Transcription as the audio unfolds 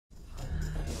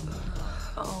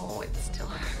Oh, it still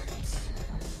hurts.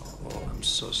 Oh, I'm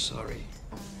so sorry.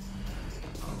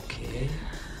 Okay.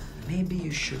 Maybe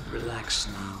you should relax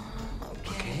now.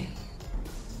 Okay?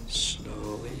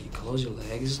 Slowly close your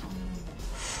legs.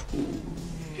 Ooh,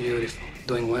 beautiful.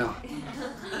 Doing well.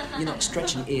 You know,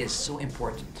 stretching is so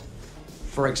important.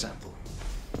 For example,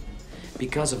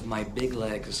 because of my big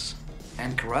legs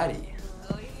and karate,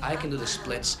 I can do the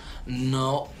splits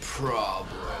no problem.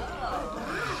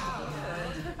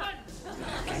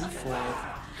 Back and forth,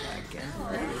 back and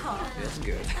forth. Feels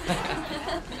good.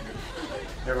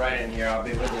 You're right in here. I'll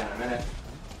be with you in a minute.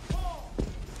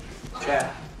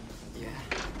 Chad. Yeah,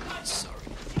 sorry.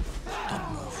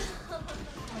 Don't move.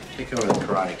 Take over the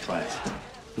karate class.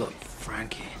 Look,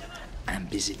 Frankie, I'm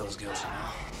busy. Those girls,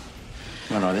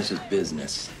 you know. No, this is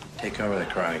business. Take over the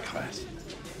karate class.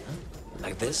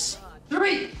 Like this?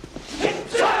 3.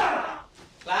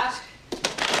 Class?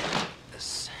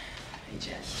 This. Hey,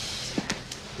 Jess.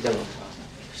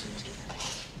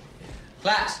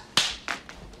 Class!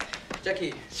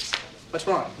 Jackie, what's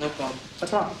wrong? No problem.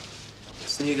 What's wrong?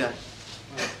 It's the new guy.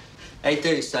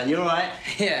 8:30, son. You all right?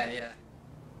 Yeah.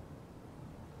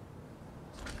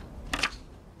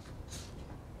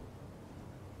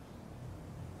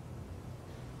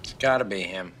 It's gotta be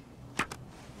him.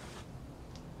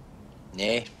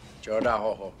 Nee, Jorda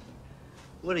Hoho.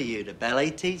 What are you, the ballet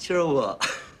teacher or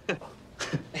what?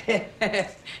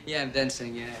 Yeah, I'm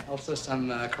dancing, yeah. Also some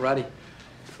karate.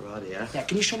 Karate, huh? Yeah,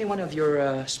 can you show me one of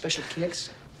your special kicks?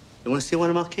 You want to see one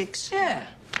of my kicks? Yeah.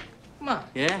 Come on.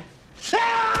 Yeah?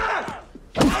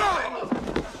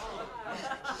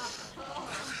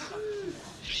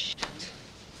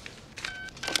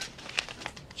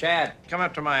 Chad, come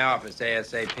up to my office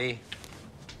ASAP.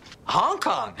 Hong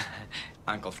Kong?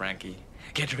 Uncle Frankie,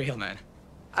 get real, man.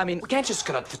 I mean, we can't just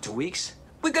cut out for 2 weeks.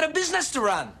 We got a business to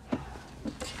run.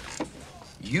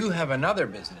 You have another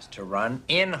business to run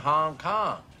in Hong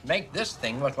Kong. Make this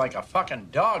thing look like a fucking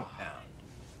dog pound.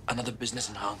 Another business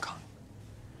in Hong Kong.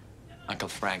 Uncle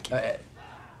Frankie.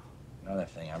 Another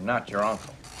thing, I'm not your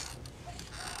uncle.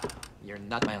 You're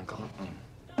not my uncle.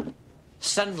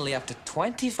 Suddenly, after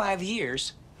 25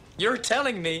 years, you're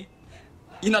telling me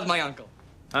you're not my uncle.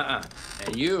 And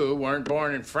you weren't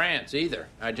born in France either.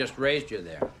 I just raised you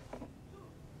there.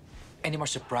 Any more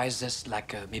surprises,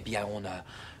 like maybe I own a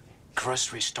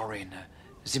grocery store in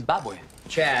Zimbabwe?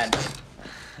 Chad.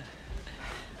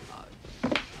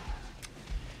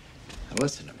 Now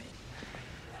listen to me.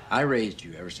 I raised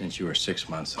you ever since you were 6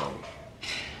 months old.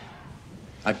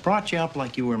 I brought you up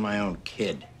like you were my own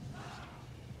kid.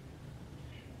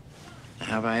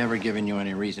 Have I ever given you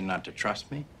any reason not to trust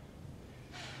me?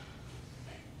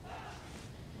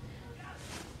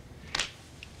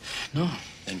 No.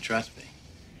 Then trust me.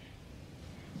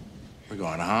 We're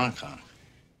going to Hong Kong.